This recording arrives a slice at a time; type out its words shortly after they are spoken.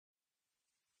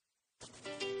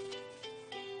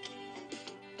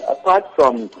apart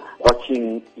from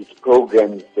watching his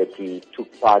programs that he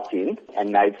took part in,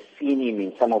 and I've seen him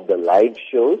in some of the live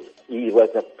shows, he was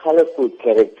a colorful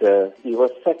character. He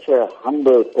was such a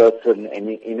humble person, and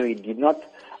he did not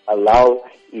allow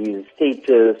his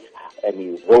status and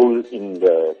his role in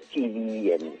the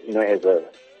TV and, as a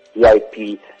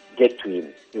VIP get to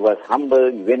him. He was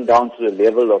humble. He went down to the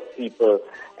level of people,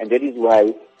 and that is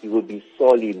why he will be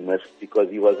sorely missed, because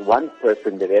he was one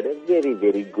person that had a very,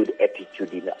 very good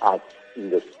attitude in the arts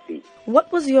industry.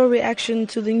 What was your reaction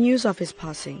to the news of his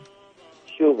passing?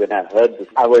 Sure, when I heard this,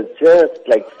 I was just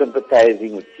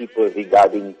sympathizing with people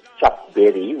regarding Chuck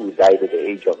Berry, who died at the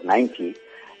age of 90.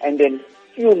 And then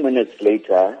a few minutes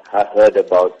later, I heard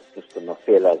about Mr.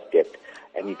 Mafela's death.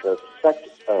 And it was such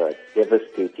a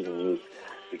devastating news,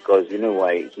 because you know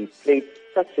why? He played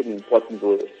such an important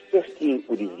role, especially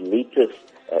with his latest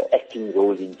acting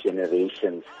role in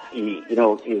Generations. He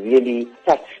really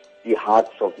touched the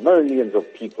hearts of millions of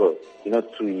people,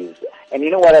 through his... And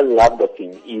what I loved of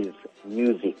him is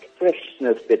music,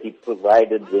 freshness that he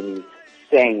provided when he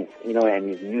sang, and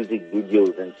his music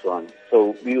videos and so on.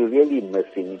 So we will really miss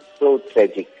him. It's so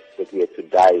tragic that he had to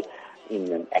die in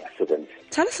an accident.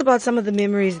 Tell us about some of the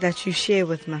memories that you share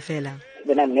with Mafela.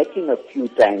 When I met him a few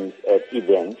times at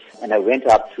events, and I went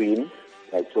up to him,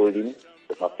 I told him,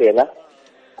 Mafela,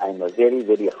 I'm a very,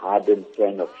 very hardened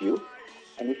fan of you.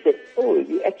 And he said, oh,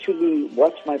 you actually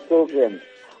watch my programs?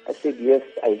 I said, yes,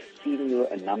 I've seen you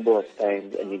a number of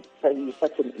times, and it's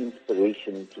such an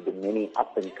inspiration to the many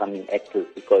up-and-coming actors,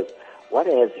 because what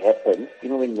has happened,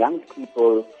 when young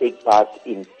people take part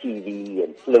in TV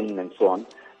and film and so on,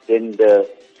 then the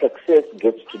success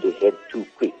gets to the head too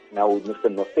quick. Now, with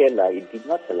Mr. Mafela, it did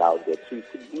not allow that. So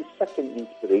it could be such an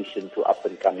inspiration to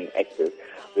up-and-coming actors,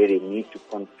 where they need to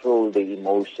control the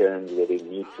emotions, where they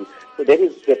need to... So that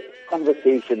is that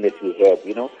conversation that we had,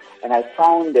 And I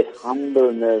found that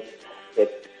humbleness,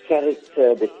 that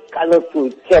character, that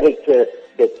colorful character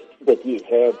that he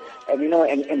had. And,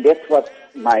 and that's what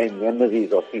my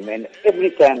memories of him. And every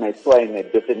time I saw him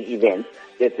at different events,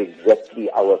 that's exactly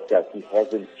how I felt. He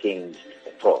hasn't changed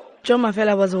at all. Joe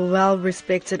Mafela was a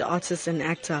well-respected artist and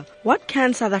actor. What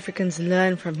can South Africans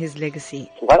learn from his legacy?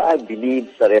 What I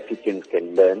believe South Africans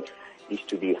can learn is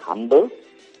to be humble.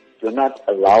 Do not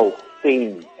allow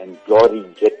fame and glory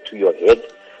get to your head,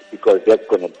 because that's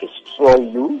going to destroy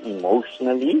you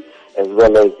emotionally as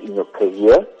well as in your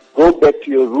career. Go back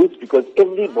to your roots, because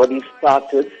everybody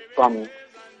started from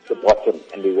the bottom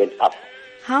and they went up.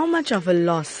 How much of a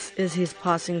loss is his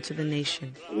passing to the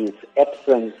nation? His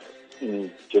absence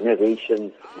in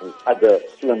Generations and other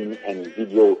film and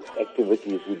video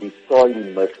activities will be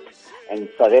sorely missed. And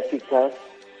South Africa,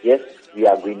 yes, we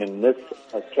are going to miss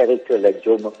a character like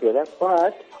Joe Mafela,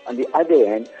 but on the other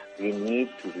hand, we need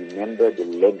to remember the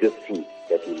legacy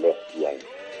that he